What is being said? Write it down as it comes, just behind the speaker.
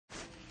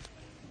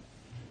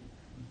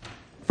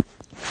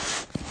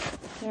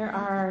There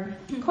are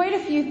quite a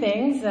few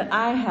things that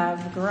I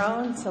have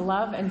grown to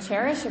love and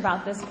cherish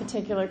about this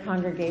particular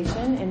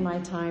congregation in my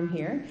time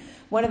here.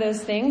 One of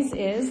those things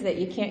is that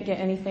you can't get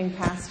anything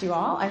past you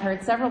all. I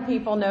heard several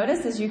people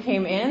notice as you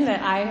came in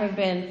that I have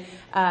been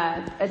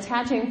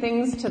attaching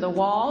things to the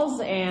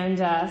walls and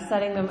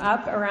setting them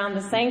up around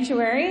the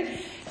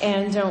sanctuary.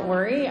 And don't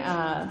worry,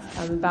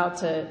 I'm about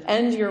to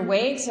end your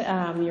wait.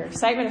 Your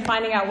excitement of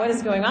finding out what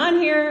is going on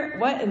here.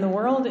 What in the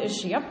world is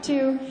she up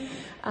to?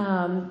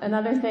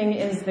 Another thing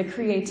is the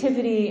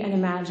creativity and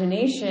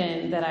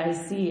imagination that I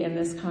see in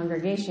this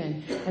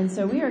congregation. And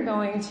so we are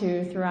going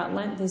to, throughout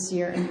Lent this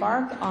year,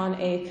 embark on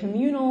a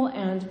communal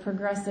and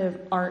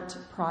progressive art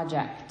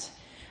project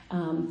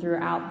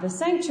throughout the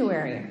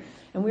sanctuary.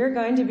 And we're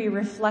going to be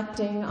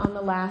reflecting on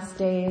the last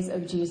days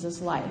of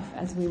Jesus' life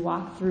as we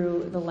walk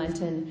through the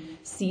Lenten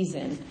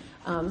season.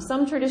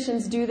 Some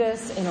traditions do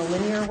this in a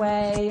linear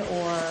way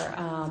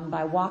or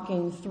by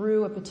walking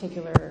through a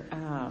particular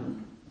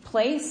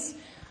place.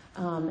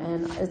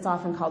 And it's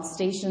often called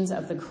Stations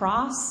of the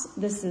Cross.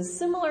 This is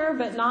similar,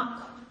 but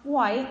not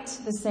quite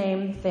the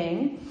same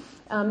thing.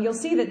 You'll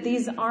see that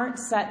these aren't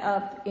set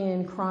up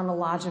in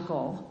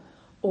chronological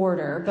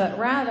order, but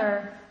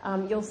rather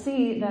you'll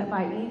see that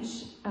by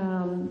each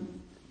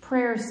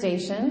prayer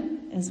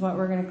station, is what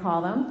we're going to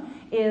call them,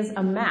 is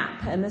a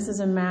map. And this is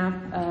a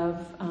map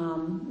of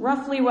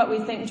roughly what we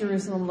think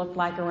Jerusalem looked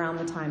like around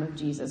the time of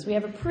Jesus. We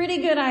have a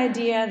pretty good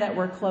idea that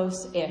we're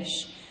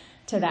close-ish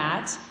to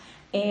that.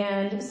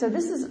 And so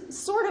this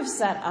is sort of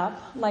set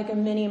up like a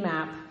mini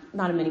map,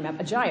 not a mini map,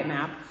 a giant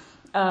map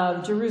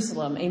of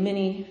Jerusalem, a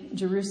mini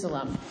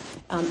Jerusalem.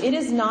 It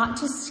is not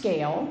to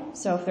scale,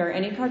 so if there are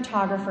any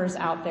cartographers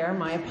out there,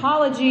 my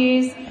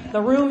apologies.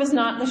 The room is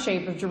not in the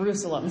shape of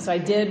Jerusalem, so I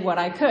did what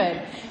I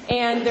could.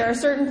 And there are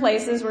certain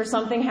places where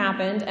something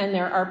happened and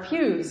there are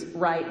pews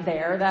right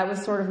there. That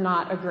was sort of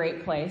not a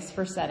great place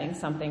for setting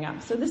something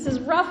up. So this is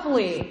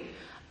roughly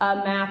a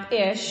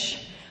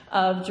map-ish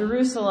of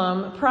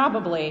Jerusalem,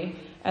 probably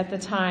at the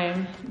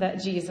time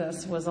that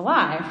Jesus was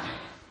alive.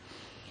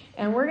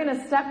 And we're going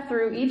to step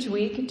through each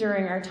week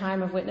during our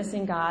time of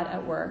witnessing God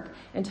at work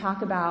and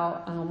talk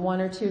about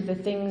one or two of the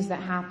things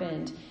that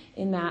happened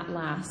in that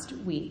last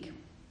week.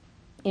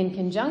 In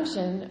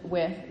conjunction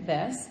with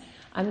this,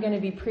 I'm going to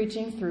be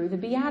preaching through the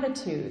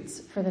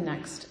Beatitudes for the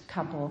next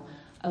couple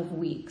of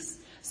weeks.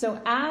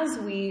 So as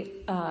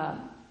we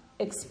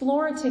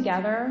explore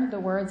together the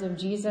words of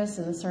Jesus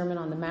in the Sermon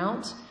on the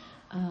Mount,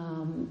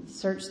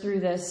 search through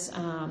this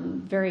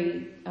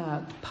very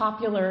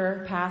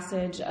popular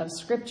passage of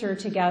Scripture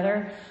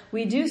together,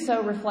 we do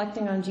so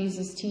reflecting on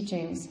Jesus'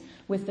 teachings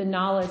with the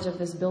knowledge of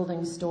this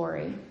building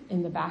story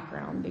in the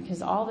background,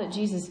 because all that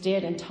Jesus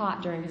did and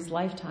taught during his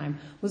lifetime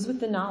was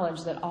with the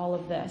knowledge that all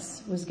of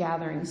this was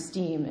gathering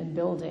steam and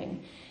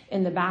building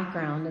in the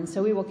background. And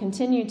so we will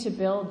continue to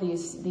build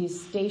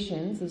these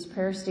stations, these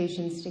prayer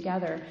stations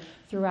together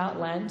throughout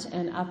Lent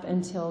and up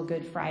until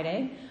Good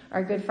Friday.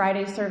 Our Good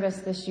Friday service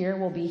this year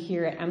will be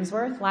here at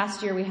Emsworth.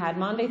 Last year we had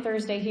Maundy,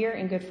 Thursday here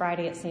and Good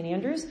Friday at St.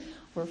 Andrews.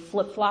 We're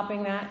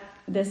flip-flopping that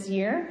this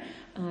year.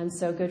 And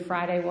so Good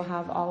Friday we'll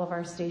have all of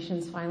our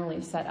stations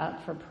finally set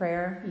up for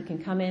prayer. You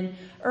can come in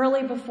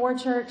early before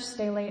church,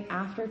 stay late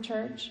after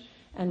church,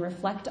 and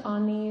reflect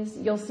on these.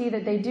 You'll see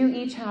that they do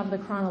each have the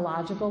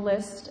chronological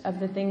list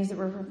of the things that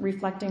we're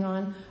reflecting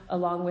on,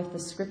 along with the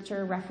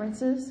scripture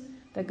references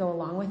that go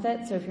along with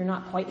it. So if you're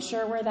not quite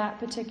sure where that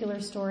particular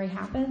story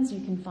happens,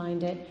 you can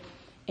find it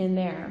in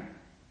there.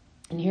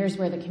 And here's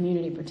where the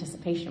community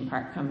participation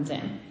part comes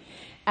in.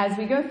 As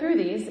we go through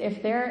these,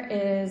 if there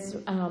is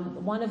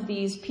one of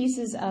these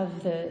pieces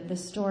of the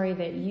story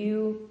that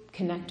you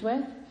connect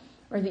with,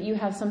 or that you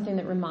have something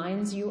that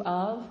reminds you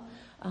of,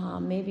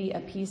 maybe a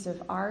piece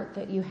of art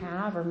that you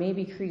have, or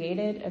maybe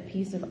created a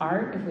piece of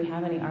art, if we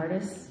have any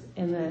artists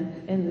in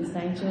the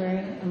sanctuary,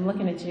 I'm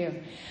looking at you.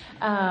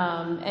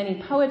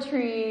 Any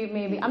poetry,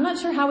 maybe. I'm not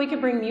sure how we could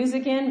bring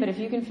music in, but if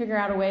you can figure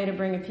out a way to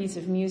bring a piece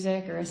of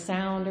music or a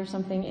sound or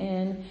something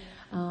in,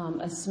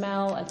 a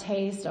smell, a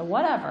taste, a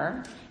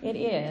whatever it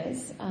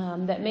is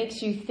that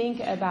makes you think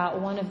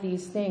about one of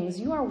these things,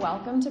 you are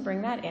welcome to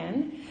bring that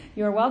in.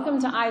 You are welcome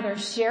to either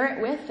share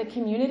it with the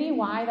community,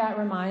 why that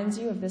reminds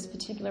you of this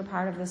particular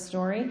part of the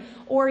story,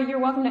 or you're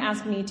welcome to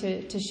ask me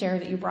to share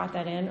that you brought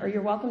that in, or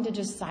you're welcome to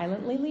just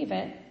silently leave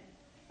it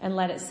and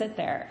let it sit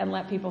there and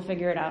let people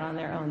figure it out on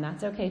their own.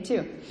 That's okay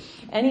too.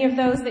 Any of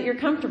those that you're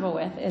comfortable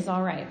with is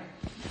all right.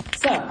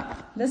 So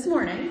this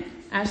morning,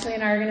 Ashley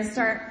and I are going to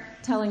start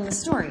telling the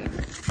story.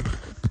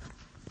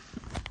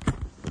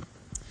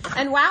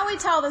 And while we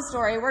tell the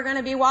story, we're going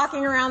to be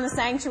walking around the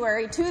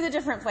sanctuary to the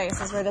different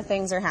places where the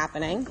things are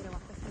happening.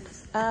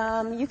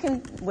 You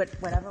can,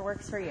 whatever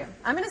works for you.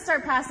 I'm going to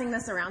start passing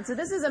this around. So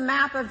this is a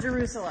map of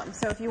Jerusalem.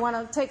 So if you want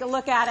to take a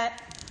look at it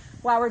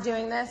while we're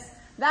doing this,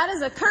 that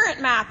is a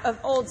current map of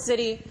Old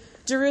City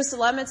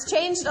Jerusalem. It's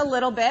changed a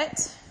little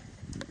bit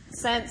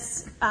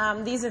since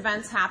these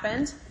events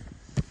happened.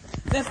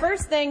 The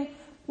first thing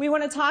we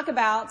want to talk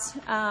about,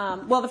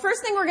 the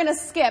first thing we're going to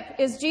skip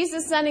is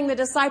Jesus sending the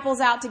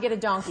disciples out to get a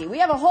donkey. We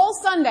have a whole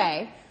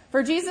Sunday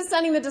for Jesus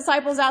sending the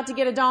disciples out to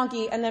get a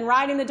donkey and then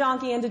riding the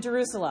donkey into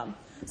Jerusalem.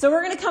 So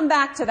we're going to come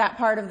back to that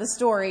part of the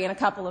story in a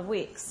couple of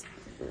weeks.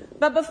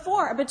 But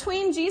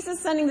between Jesus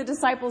sending the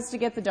disciples to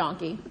get the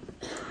donkey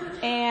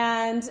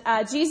and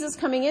Jesus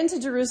coming into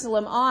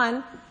Jerusalem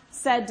on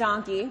said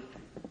donkey,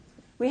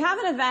 we have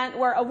an event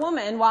where a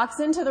woman walks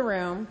into the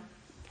room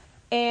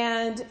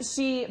and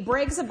she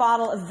breaks a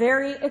bottle of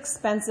very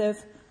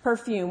expensive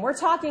perfume. We're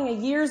talking a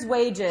year's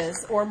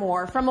wages or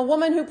more from a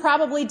woman who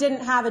probably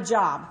didn't have a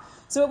job.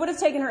 So it would have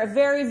taken her a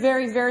very,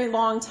 very, very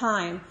long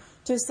time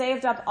to have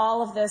saved up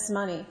all of this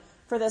money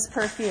for this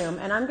perfume.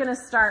 And I'm going to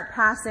start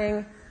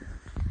passing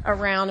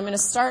around. I'm going to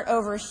start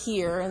over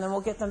here, and then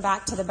we'll get them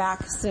back to the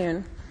back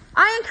soon.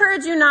 I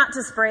encourage you not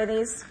to spray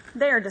these.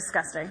 They are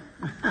disgusting.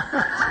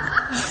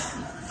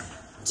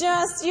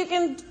 You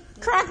can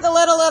crack the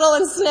lid a little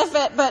and sniff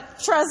it, but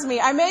trust me,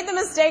 I made the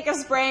mistake of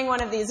spraying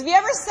one of these. Have you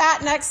ever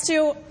sat next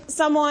to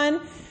someone,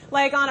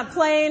 like on a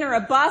plane or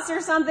a bus or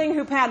something,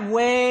 who had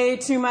way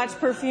too much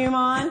perfume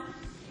on?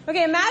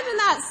 Okay, imagine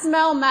that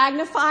smell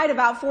magnified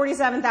about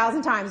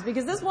 47,000 times,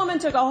 because this woman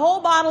took a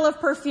whole bottle of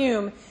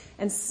perfume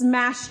and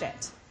smashed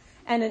it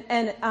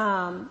and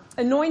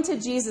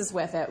anointed Jesus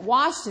with it,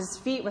 washed his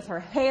feet with her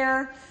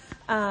hair.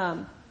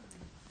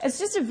 It's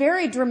just a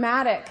very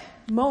dramatic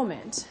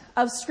moment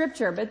of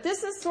Scripture, but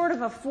this is sort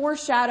of a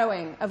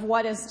foreshadowing of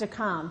what is to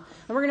come.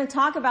 And we're going to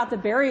talk about the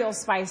burial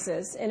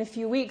spices in a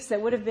few weeks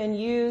that would have been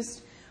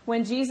used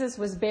when Jesus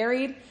was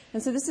buried.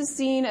 And so this is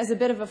seen as a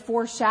bit of a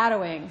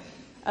foreshadowing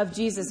of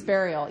Jesus'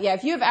 burial. Yeah,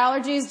 if you have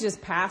allergies,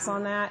 just pass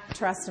on that.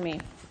 Trust me.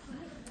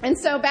 And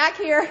so back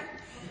here,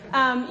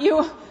 I'm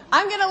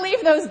going to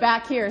leave those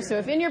back here. So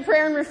if in your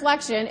prayer and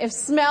reflection, if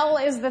smell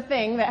is the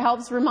thing that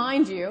helps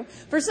remind you,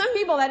 for some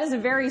people that is a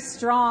very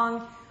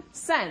strong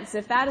sense.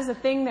 If that is a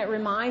thing that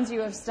reminds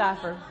you of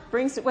stuff or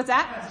brings to, what's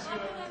that?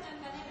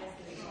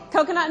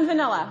 Coconut and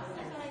vanilla.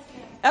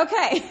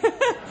 Okay.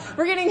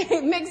 We're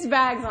getting mixed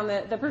bags on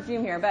the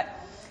perfume here, but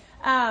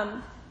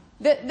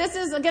this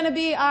is going to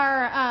be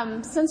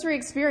our sensory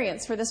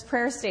experience for this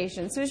prayer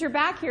station. So as you're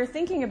back here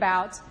thinking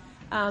about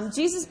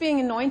Jesus being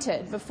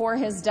anointed before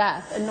his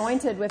death,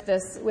 anointed with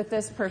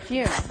this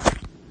perfume,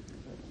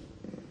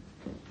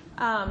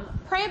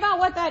 pray about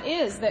what that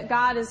is that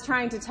God is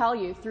trying to tell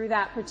you through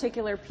that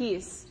particular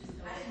piece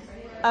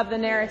of the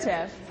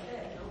narrative.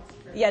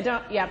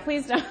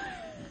 Please don't.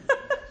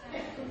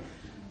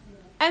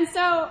 And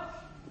so,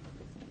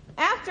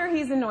 after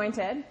he's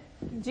anointed,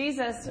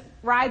 Jesus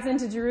rides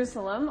into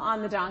Jerusalem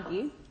on the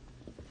donkey,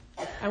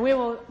 and we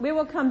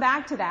will come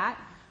back to that.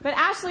 But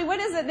Ashley,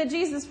 what is it that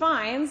Jesus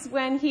finds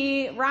when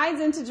he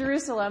rides into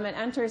Jerusalem and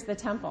enters the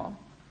temple?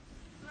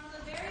 Well,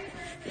 the very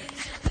first thing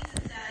that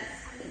Jesus does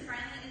when he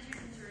finally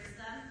enters in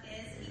Jerusalem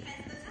is he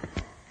heads to the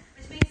temple,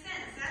 which makes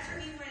sense. That's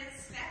where we would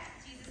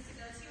expect Jesus to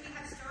go to. We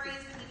have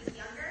stories when he was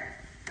younger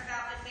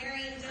about when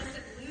Mary and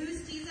Joseph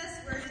lose Jesus.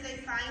 Where do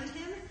they find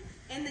him?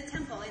 In the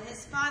temple, in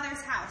his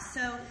father's house.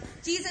 So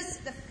Jesus,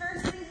 the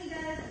first thing he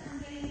does upon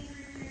getting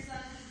through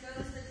Jerusalem, he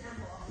goes to the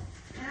temple.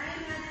 And I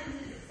imagine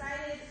he's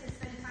excited to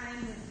spend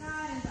time with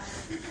God and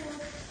God's people,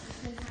 to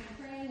spend time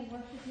praying and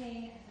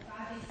worshiping the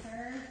God they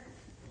serve.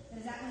 But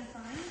is that what he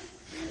finds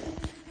in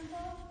the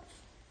temple?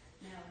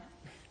 No.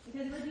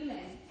 Because we're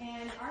human,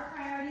 and our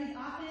priorities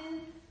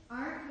often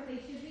aren't what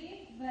they should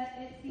be, but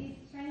it's these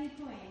shiny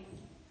coins,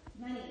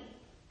 money.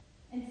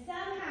 And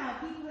somehow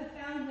people have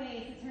found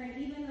ways to turn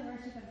even the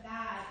worship of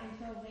God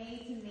into a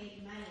way to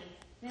make money.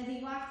 And as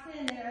he walks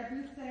in, there are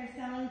booths that are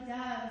selling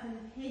doves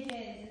and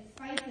pigeons and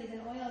spices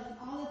and oils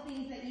and all the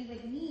things that you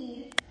would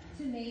need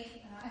to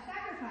make a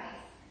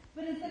sacrifice.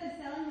 But instead of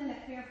selling them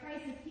at fair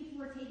prices,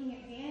 people were taking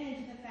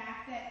advantage of the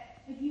fact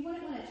that if you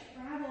wouldn't want to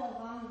travel a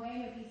long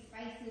way with these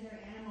spices or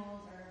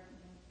animals or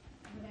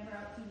whatever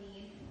else you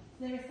need,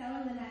 so they were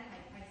selling them at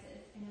high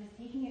prices, and it was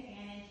taking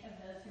advantage of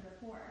those who were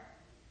poor.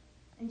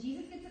 And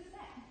Jesus gets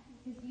upset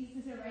because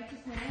Jesus is a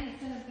righteous man, a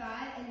son of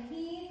God, and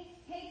he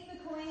takes the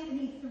coins and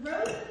he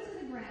throws them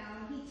to the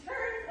ground. He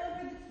turns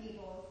over the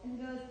tables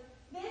and goes,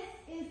 "This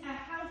is a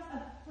house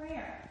of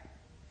prayer,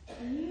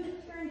 and you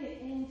turned it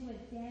into a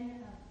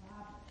den of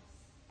robbers."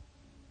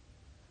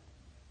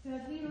 So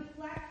as we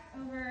reflect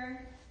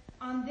over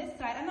on this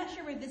side, I'm not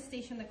sure where this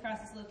Station of the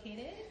Cross is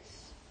located.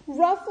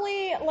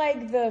 Roughly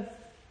like the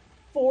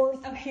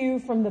fourth pew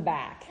from the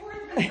back. Fourth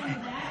pew from the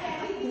back.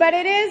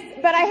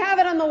 But I have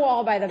it on the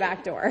wall by the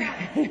back door.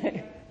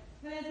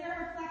 But as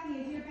we're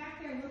reflecting, as you're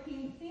back there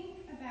looking,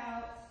 think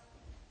about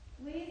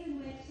ways in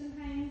which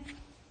sometimes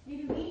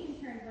maybe we can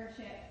turn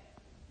worship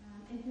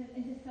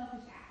into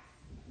selfish acts.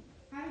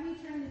 How do we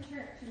turn the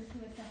church into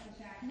a selfish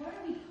act? What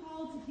are we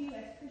called to do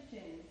as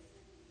Christians?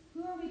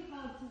 Who are we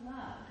called to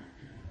love?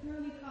 Who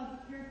are we called to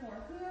care for?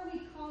 Who are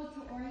we called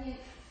to orient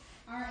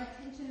our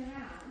attention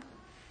around?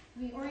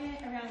 Do we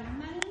orient around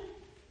money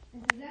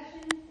and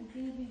possessions and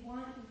things we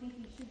want and think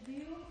we should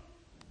do?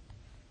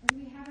 Or do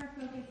we have our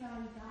focus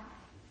on God,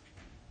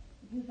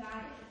 who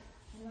God is,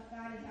 and what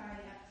God is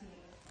already up to?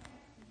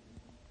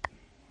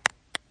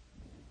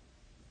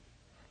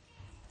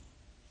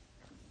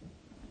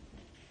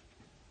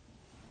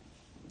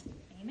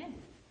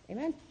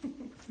 Amen.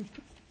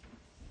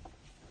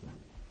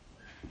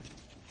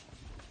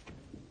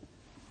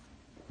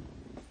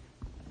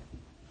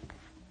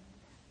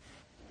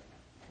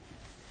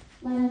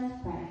 Let us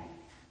pray.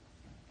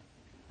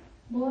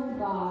 Lord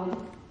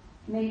God,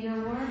 may your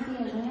word be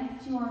a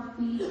lamp to our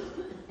feet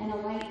and a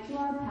light to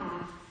our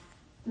path.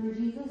 Through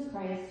Jesus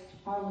Christ,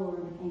 our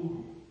Lord.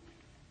 Amen.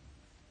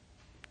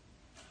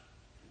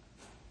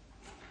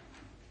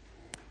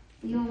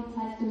 The Old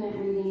Testament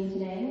reading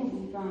today will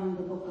be from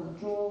the book of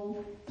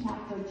Joel,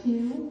 chapter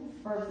 2,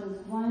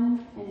 verses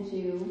 1 and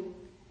 2,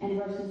 and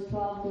verses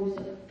 12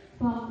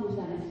 through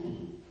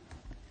 17.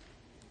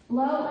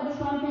 Blow a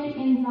trumpet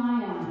in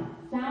Zion,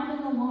 sound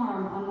an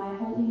alarm on my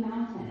holy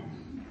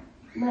mountain.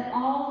 Let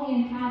all the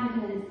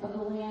inhabitants of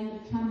the land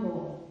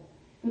tremble,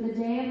 for the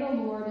day of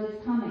the Lord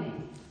is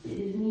coming, it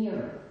is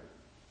near.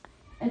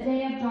 A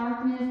day of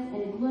darkness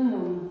and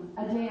gloom,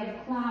 a day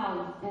of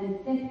clouds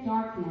and thick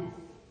darkness.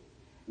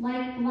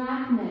 Like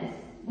blackness,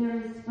 there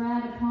is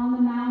spread upon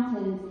the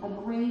mountains a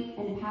great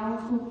and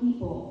powerful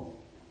people.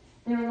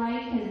 Their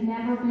like has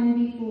never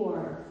been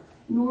before,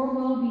 nor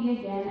will be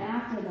again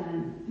after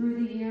them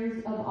through the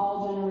years of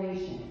all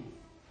generations.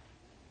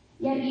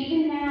 Yet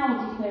even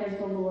now, declares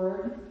the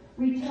Lord,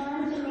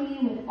 return to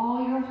me with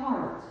all your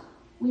heart,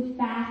 with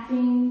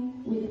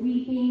fasting, with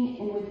weeping,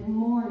 and with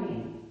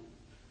mourning,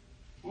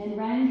 and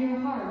rend your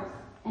hearts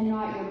and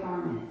not your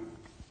garments.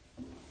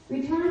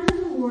 Return to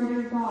the Lord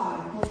your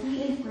God, for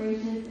he is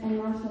gracious and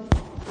merciful,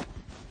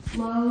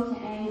 slow to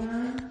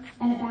anger,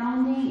 and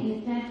abounding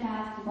in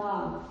steadfast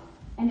love,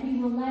 and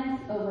he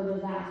relents over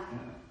disaster.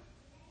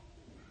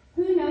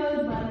 Who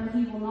knows whether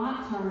he will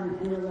not turn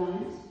and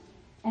relent,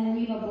 and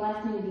leave a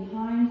blessing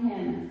behind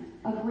him,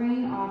 a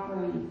grain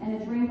offering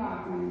and a drink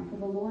offering for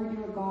the Lord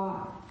your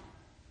God.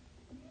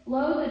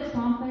 Blow the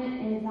trumpet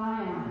in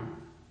Zion.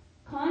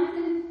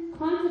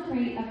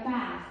 Consecrate a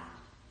fast.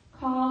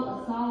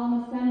 Call a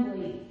solemn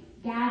assembly.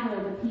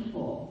 Gather the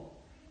people.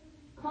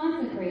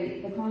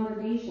 Consecrate the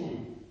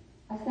congregation.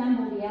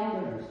 Assemble the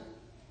elders.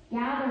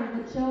 Gather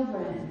the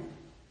children,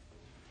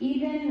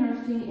 even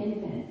nursing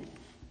infants.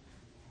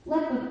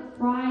 Let the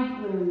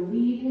bridegroom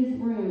leave his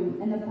room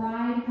and the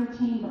bride her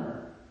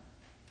chamber.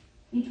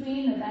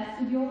 Between the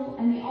vestibule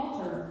and the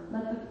altar,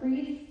 let the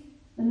priests,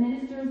 the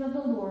ministers of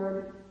the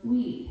Lord,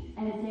 weep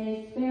and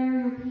say, spare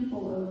your people,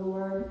 O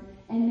Lord,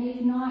 and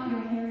make not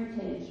your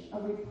heritage a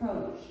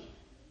reproach,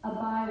 a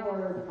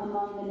byword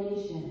among the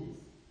nations.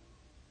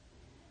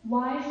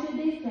 Why should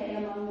they say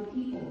among the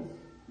peoples,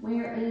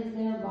 where is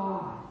their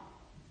God?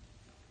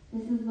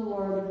 This is the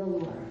word of the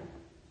Lord.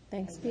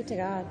 Thanks be to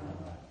God.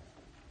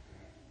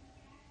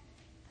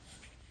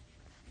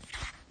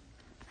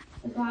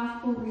 The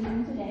gospel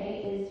reading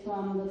today is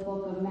from the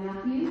book of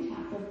Matthew,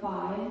 chapter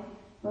 5,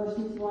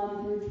 verses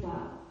 1 through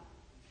 12.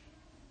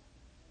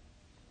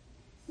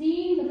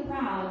 Seeing the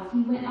crowds,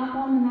 he went up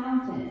on the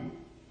mountain,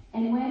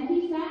 and when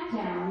he sat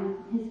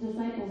down, his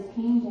disciples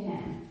came to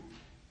him.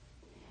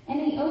 And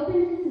he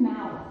opened his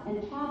mouth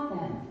and taught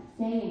them,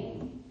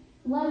 saying,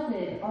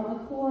 Blessed are the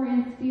poor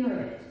in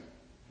spirit,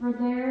 for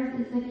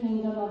theirs is the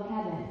kingdom of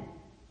heaven.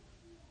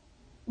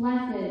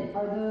 Blessed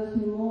are those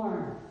who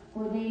mourn,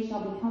 for they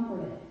shall be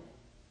comforted.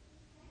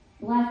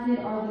 Blessed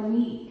are the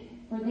meek,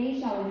 for they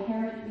shall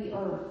inherit the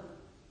earth.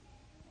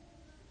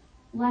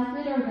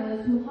 Blessed are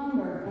those who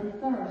hunger and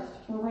thirst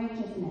for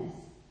righteousness,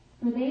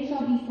 for they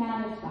shall be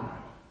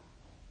satisfied.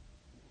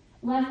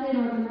 Blessed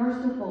are the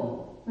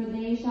merciful, for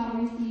they shall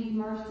receive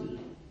mercy.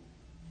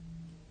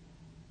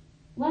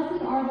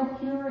 Blessed are the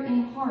pure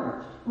in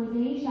heart, for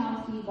they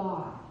shall see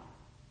God.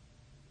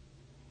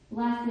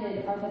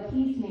 Blessed are the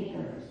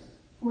peacemakers,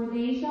 for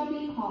they shall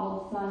be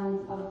called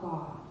sons of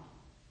God.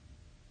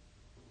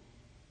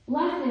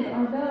 Blessed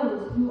are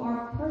those who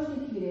are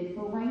persecuted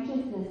for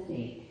righteousness'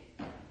 sake,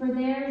 for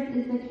theirs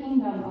is the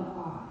kingdom of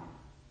God.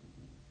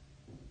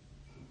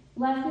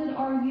 Blessed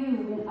are you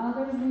when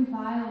others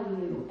revile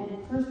you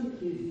and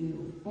persecute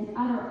you, and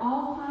utter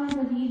all kinds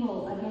of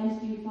evil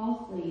against you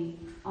falsely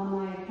on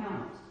my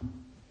account.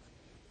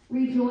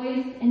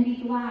 Rejoice and be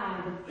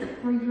glad,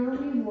 for your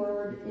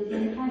reward is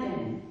in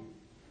heaven,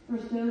 for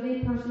so they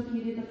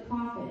persecuted the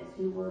prophets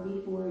who were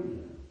before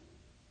you.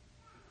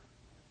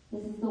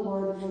 This is the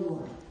word of the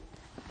Lord.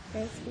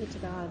 Thanks be to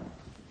God.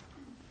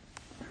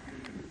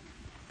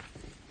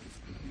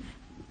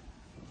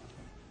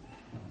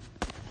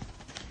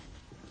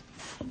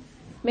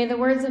 May the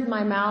words of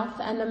my mouth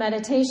and the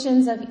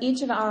meditations of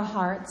each of our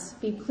hearts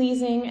be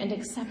pleasing and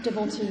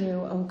acceptable to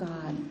you, O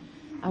God,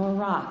 our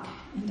rock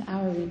and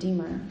our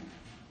Redeemer.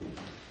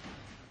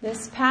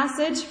 This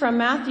passage from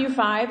Matthew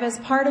 5 is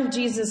part of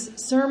Jesus'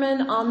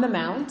 Sermon on the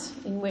Mount,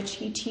 in which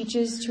he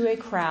teaches to a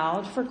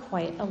crowd for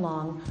quite a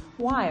long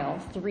while.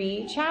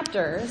 3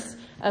 chapters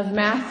of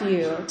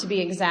Matthew, to be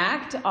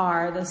exact,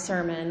 are the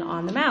Sermon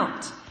on the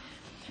Mount.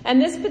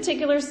 And this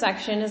particular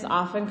section is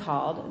often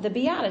called the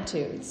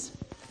Beatitudes.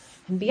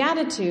 And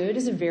beatitude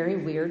is a very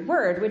weird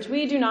word, which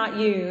we do not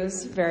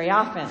use very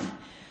often.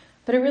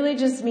 But it really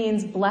just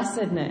means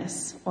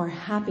blessedness or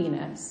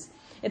happiness.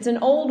 It's an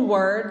old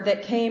word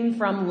that came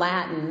from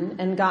Latin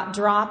and got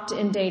dropped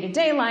in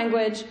day-to-day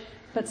language,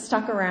 but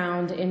stuck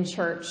around in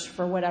church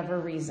for whatever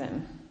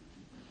reason.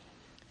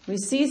 We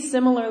see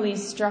similarly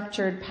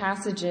structured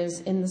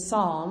passages in the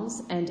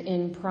Psalms and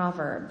in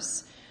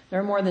Proverbs. There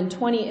are more than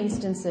 20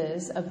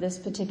 instances of this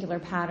particular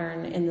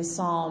pattern in the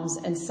Psalms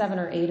and 7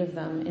 or 8 of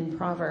them in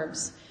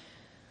Proverbs.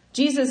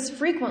 Jesus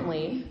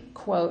frequently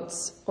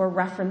quotes or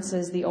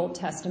references the Old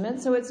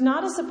Testament, so it's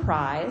not a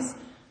surprise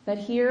that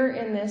here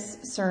in this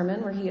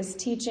sermon where he is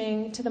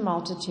teaching to the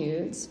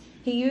multitudes,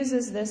 he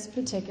uses this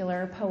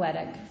particular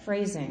poetic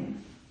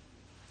phrasing.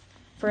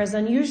 For as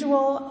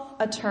unusual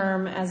a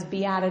term as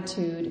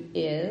beatitude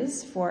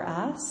is for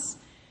us,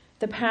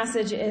 the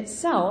passage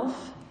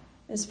itself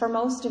is for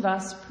most of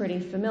us pretty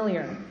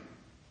familiar.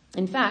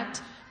 In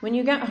fact, when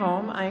you get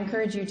home, I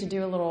encourage you to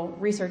do a little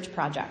research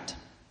project.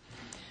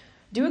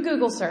 Do a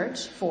Google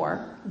search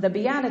for the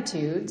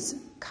Beatitudes,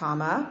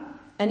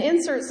 and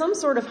insert some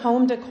sort of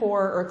home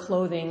decor or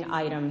clothing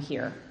item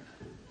here.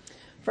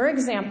 For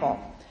example,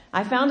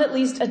 I found at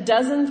least a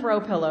dozen throw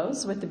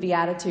pillows with the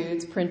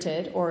Beatitudes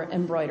printed or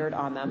embroidered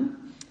on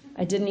them.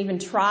 I didn't even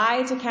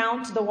try to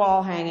count the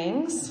wall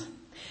hangings.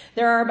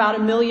 There are about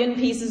 1 million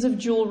pieces of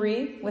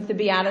jewelry with the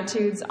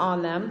Beatitudes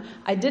on them.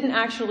 I didn't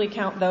actually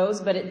count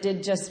those, but it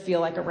did just feel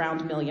like around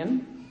 1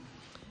 million.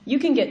 You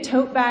can get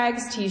tote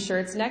bags,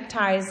 t-shirts,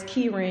 neckties,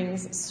 key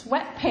rings,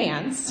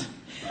 sweatpants.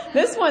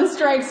 This one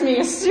strikes me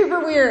as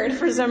super weird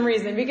for some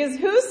reason, because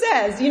who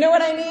says, you know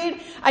what I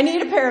need? I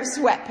need a pair of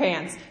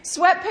sweatpants.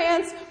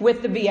 Sweatpants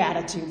with the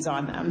Beatitudes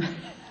on them.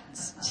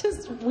 It's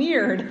just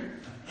weird.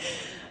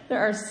 There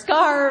are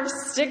scarves,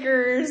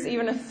 stickers,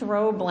 even a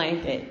throw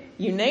blanket.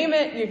 You name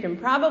it, you can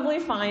probably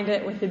find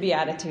it with the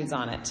Beatitudes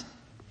on it.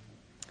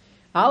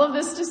 All of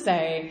this to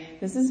say,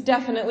 this is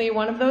definitely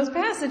one of those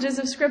passages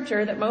of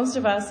Scripture that most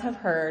of us have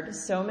heard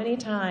so many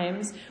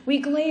times. We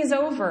glaze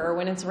over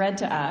when it's read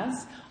to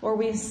us, or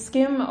we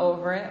skim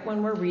over it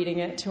when we're reading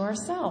it to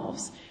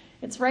ourselves.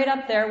 It's right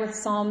up there with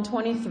Psalm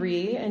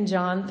 23 and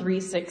John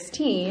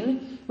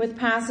 3:16, with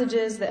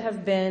passages that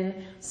have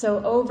been so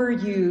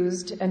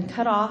overused and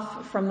cut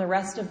off from the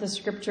rest of the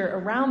Scripture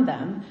around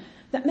them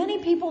that many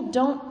people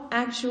don't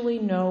actually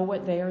know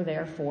what they are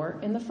there for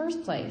in the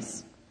first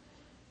place.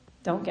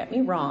 Don't get me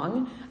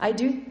wrong. I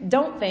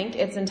don't think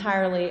it's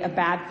entirely a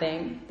bad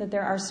thing that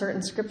there are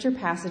certain Scripture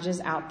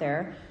passages out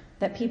there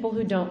that people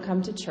who don't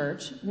come to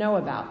church know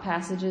about,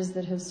 passages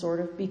that have sort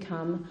of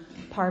become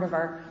part of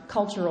our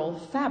cultural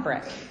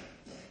fabric.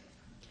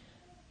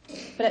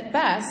 But at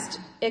best,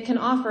 it can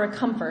offer a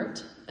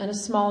comfort and a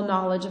small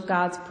knowledge of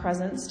God's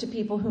presence to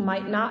people who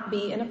might not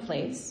be in a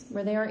place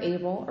where they are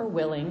able or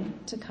willing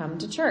to come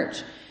to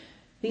church.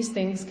 These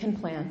things can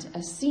plant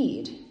a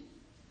seed.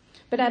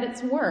 But at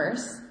its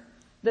worst,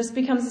 this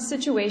becomes a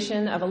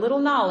situation of a little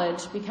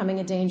knowledge becoming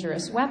a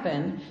dangerous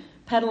weapon,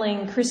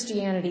 peddling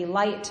Christianity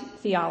light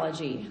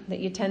theology that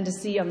you tend to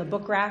see on the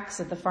book racks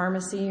at the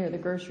pharmacy or the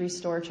grocery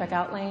store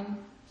checkout lane.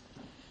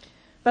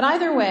 But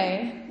either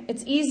way,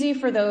 it's easy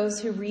for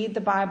those who read the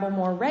Bible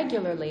more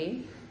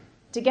regularly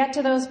to get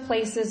to those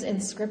places in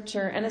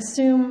Scripture and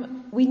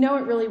assume we know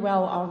it really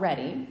well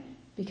already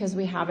because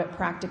we have it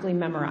practically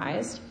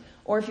memorized.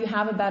 Or if you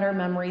have a better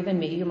memory than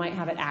me, you might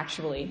have it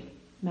actually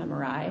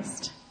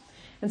memorized.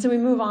 And so we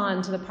move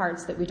on to the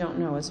parts that we don't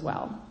know as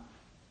well.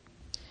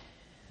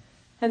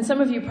 And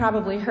some of you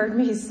probably heard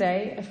me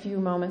say a few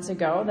moments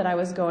ago that I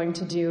was going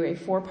to do a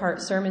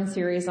 4-part sermon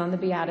series on the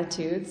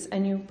Beatitudes,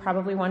 and you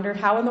probably wondered,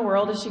 how in the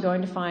world is she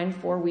going to find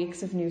 4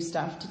 weeks of new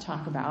stuff to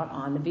talk about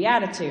on the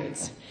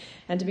Beatitudes?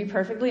 And to be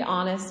perfectly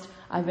honest,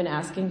 I've been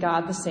asking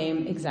God the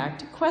same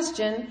exact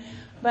question,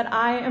 but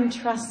I am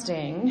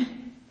trusting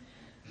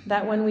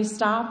that when we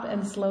stop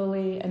and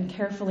slowly and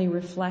carefully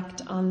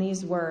reflect on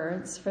these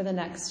words for the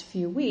next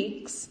few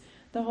weeks,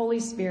 the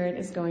Holy Spirit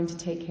is going to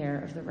take care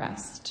of the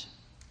rest.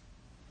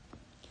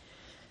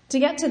 To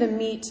get to the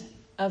meat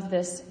of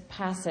this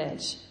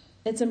passage,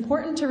 it's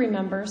important to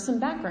remember some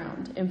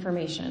background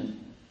information.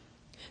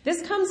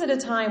 This comes at a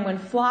time when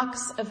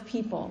flocks of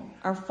people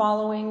are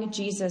following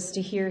Jesus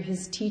to hear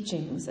his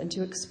teachings and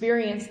to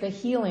experience the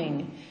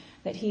healing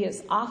that he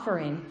is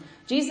offering.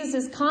 Jesus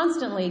is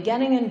constantly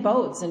getting in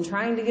boats and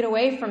trying to get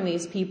away from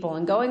these people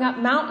and going up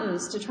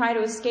mountains to try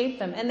to escape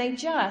them, and they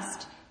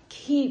just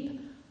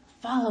keep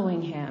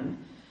following him.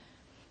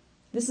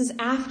 This is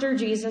after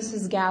Jesus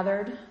has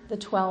gathered the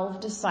 12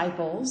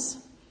 disciples.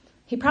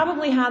 He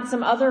probably had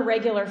some other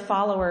regular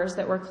followers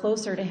that were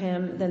closer to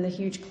him than the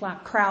huge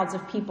crowds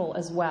of people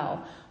as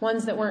well.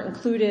 Ones that weren't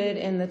included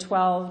in the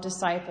 12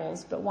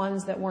 disciples, but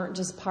ones that weren't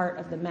just part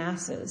of the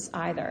masses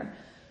either.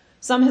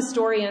 Some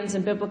historians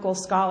and biblical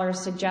scholars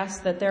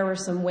suggest that there were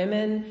some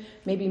women,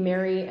 maybe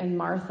Mary and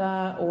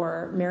Martha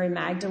or Mary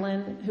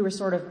Magdalene, who were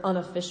sort of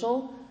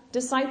unofficial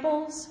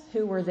disciples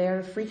who were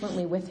there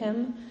frequently with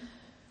him.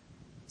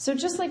 So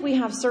just like we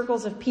have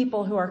circles of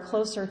people who are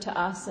closer to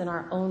us in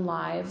our own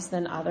lives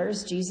than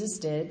others, Jesus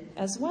did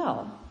as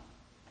well.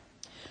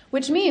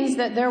 which means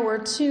that there were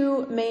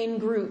two main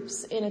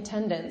groups in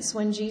attendance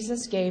when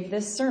Jesus gave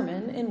this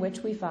sermon in which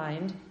we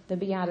find the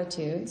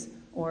Beatitudes,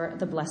 or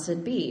the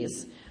Blessed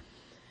Bees.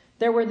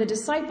 There were the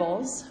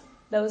disciples,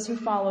 those who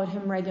followed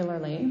him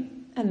regularly,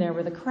 and there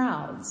were the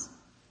crowds.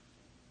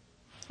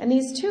 And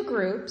these two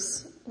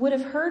groups would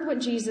have heard what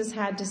Jesus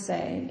had to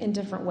say in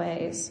different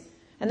ways,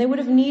 and they would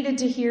have needed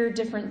to hear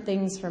different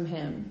things from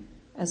him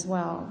as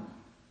well.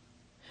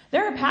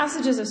 There are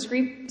passages of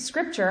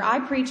scripture I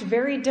preach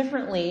very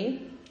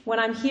differently when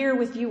I'm here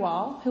with you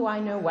all, who I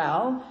know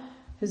well,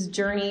 whose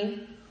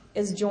journey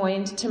is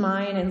joined to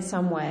mine in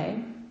some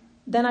way,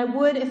 than I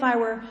would if I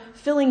were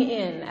filling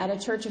in at a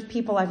church of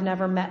people I've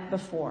never met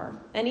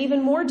before, and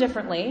even more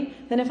differently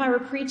than if I were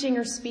preaching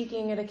or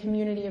speaking at a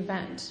community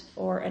event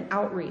or an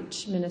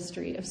outreach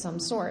ministry of some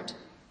sort.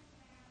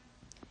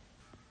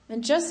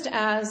 And just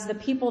as the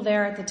people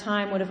there at the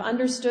time would have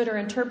understood or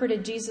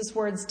interpreted Jesus'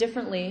 words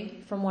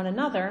differently from one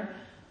another,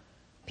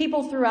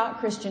 people throughout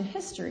Christian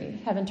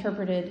history have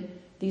interpreted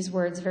these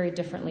words very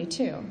differently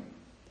too.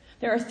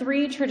 There are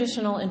three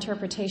traditional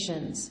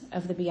interpretations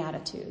of the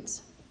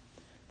Beatitudes.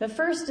 The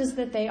first is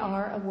that they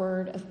are a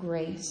word of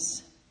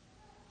grace.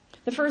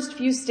 The first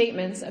few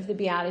statements of the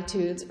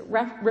Beatitudes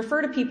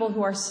refer to people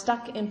who are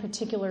stuck in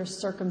particular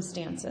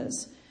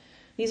circumstances.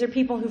 These are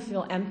people who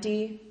feel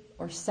empty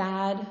or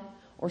sad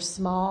or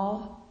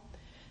small.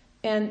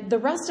 And the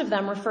rest of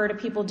them refer to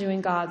people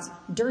doing God's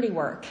dirty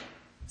work,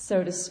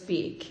 so to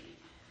speak.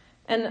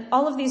 And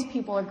all of these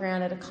people are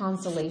granted a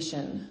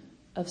consolation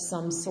of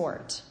some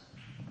sort.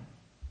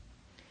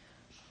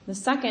 The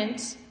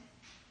second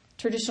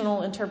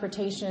traditional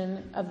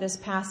interpretation of this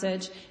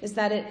passage is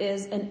that it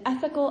is an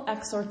ethical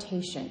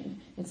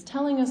exhortation. It's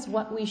telling us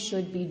what we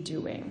should be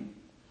doing.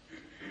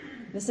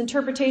 This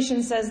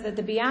interpretation says that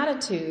the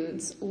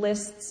Beatitudes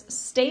lists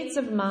states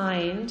of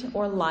mind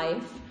or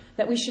life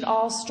that we should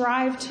all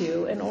strive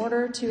to in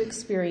order to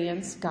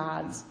experience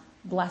God's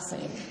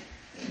blessing.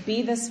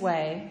 Be this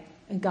way,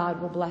 and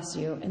God will bless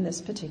you in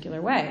this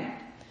particular way.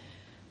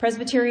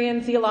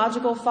 Presbyterian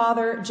theological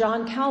father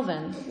John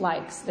Calvin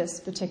likes this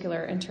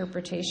particular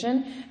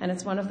interpretation, and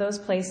it's one of those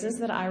places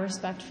that I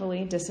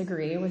respectfully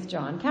disagree with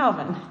John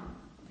Calvin.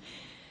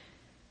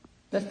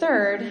 The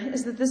third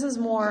is that this is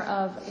more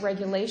of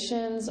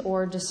regulations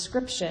or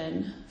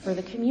description for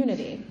the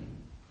community.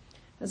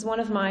 As one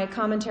of my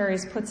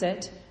commentaries puts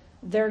it,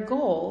 their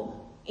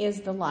goal is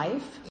the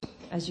life,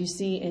 as you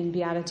see in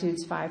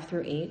Beatitudes 5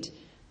 through 8,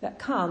 that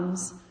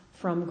comes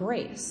from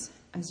grace,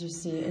 as you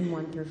see in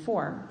 1 through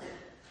 4.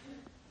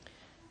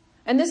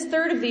 And this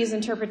third of these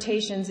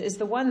interpretations is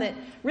the one that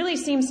really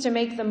seems to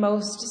make the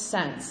most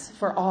sense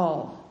for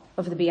all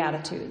of the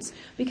Beatitudes,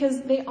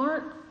 because they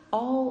aren't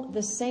all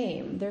the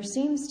same. There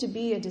seems to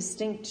be a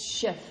distinct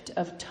shift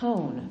of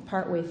tone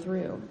partway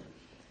through.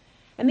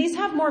 And these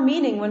have more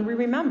meaning when we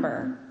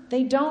remember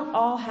they don't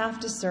all have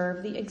to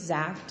serve the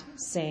exact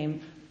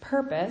same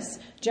purpose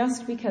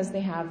just because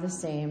they have the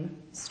same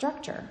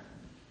structure.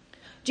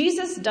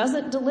 Jesus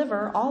doesn't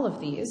deliver all of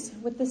these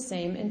with the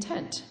same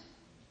intent.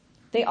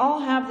 They all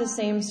have the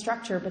same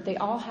structure, but they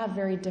all have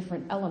very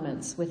different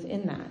elements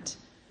within that.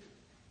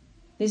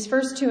 These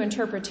first two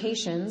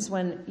interpretations,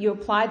 when you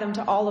apply them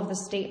to all of the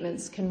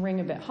statements, can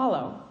ring a bit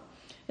hollow,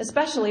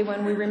 especially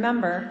when we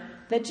remember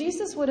that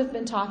Jesus would have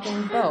been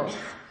talking both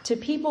to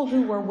people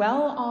who were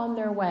well on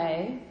their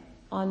way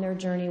on their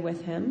journey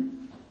with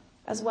him,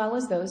 as well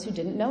as those who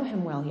didn't know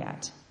him well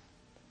yet.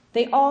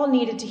 They all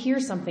needed to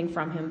hear something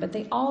from him, but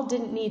they all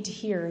didn't need to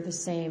hear the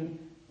same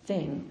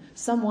thing.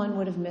 Someone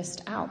would have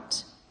missed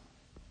out.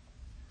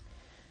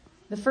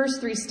 The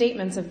first three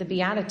statements of the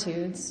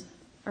Beatitudes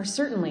are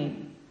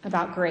certainly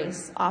about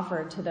grace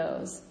offered to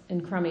those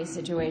in crummy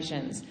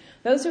situations,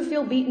 those who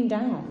feel beaten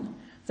down,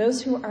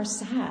 those who are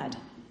sad,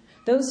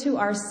 those who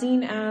are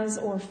seen as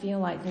or feel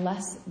like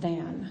less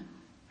than.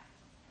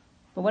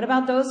 But what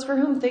about those for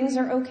whom things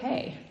are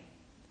okay?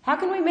 How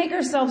can we make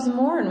ourselves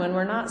mourn when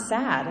we're not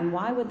sad, and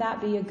why would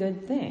that be a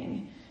good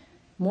thing?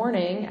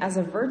 Mourning as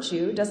a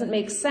virtue doesn't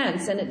make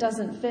sense, and it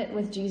doesn't fit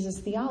with Jesus'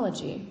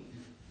 theology.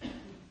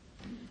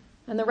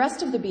 And the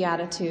rest of the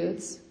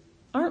Beatitudes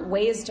aren't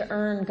ways to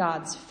earn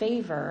God's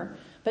favor,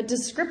 but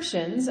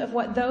descriptions of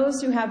what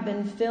those who have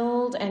been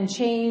filled and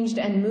changed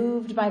and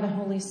moved by the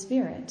Holy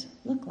Spirit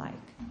look like.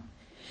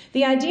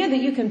 The idea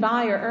that you can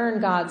buy or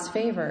earn God's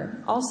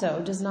favor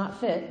also does not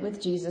fit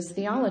with Jesus'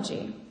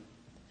 theology.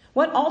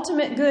 What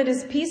ultimate good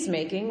is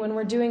peacemaking when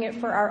we're doing it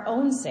for our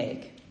own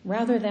sake,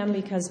 rather than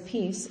because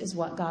peace is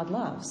what God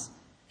loves?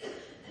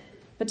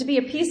 But to be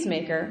a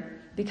peacemaker,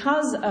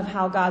 because of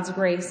how God's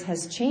grace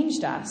has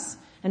changed us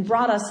and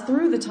brought us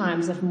through the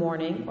times of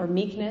mourning or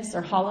meekness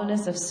or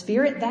hollowness of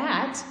spirit,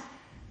 that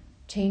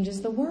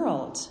changes the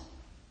world.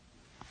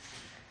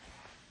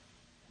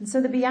 And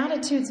so the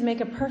Beatitudes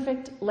make a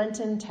perfect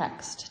Lenten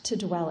text to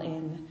dwell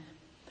in.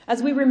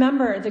 As we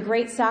remember the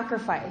great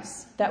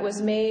sacrifice that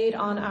was made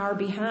on our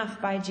behalf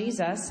by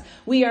Jesus,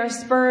 we are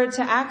spurred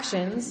to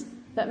actions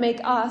that make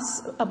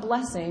us a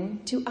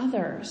blessing to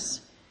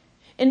others.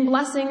 In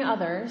blessing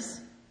others,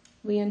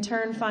 we in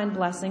turn find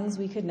blessings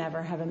we could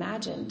never have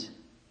imagined.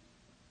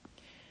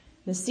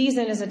 The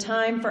season is a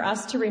time for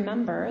us to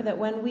remember that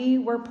when we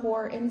were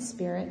poor in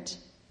spirit,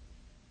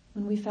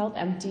 when we felt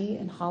empty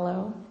and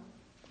hollow,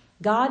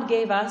 God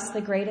gave us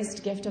the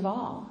greatest gift of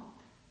all,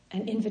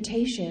 an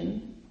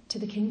invitation to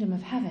the kingdom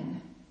of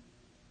heaven.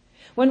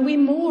 When we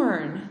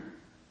mourn,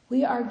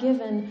 we are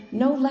given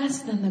no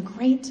less than the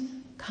great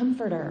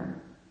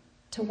Comforter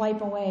to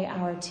wipe away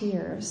our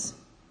tears.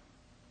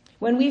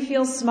 When we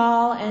feel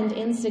small and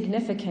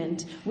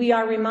insignificant, we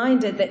are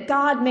reminded that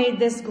God made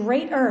this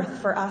great earth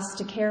for us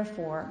to care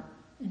for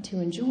and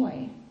to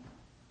enjoy.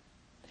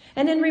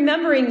 And in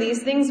remembering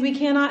these things, we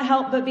cannot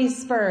help but be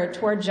spurred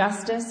toward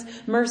justice,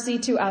 mercy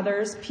to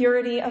others,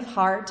 purity of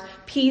heart,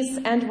 peace,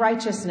 and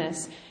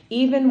righteousness,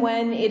 even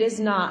when it is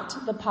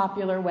not the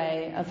popular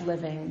way of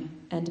living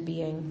and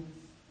being.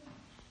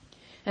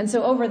 And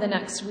so over the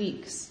next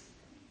weeks,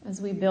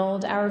 as we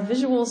build our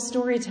visual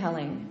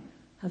storytelling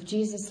of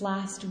Jesus'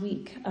 last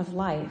week of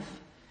life,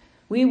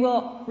 we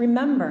will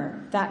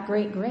remember that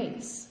great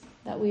grace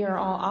that we are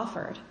all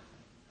offered.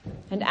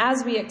 And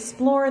as we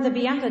explore the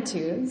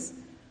Beatitudes,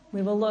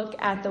 we will look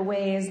at the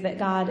ways that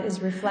God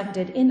is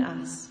reflected in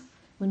us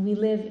when we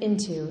live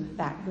into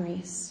that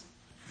grace.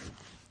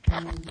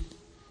 Amen.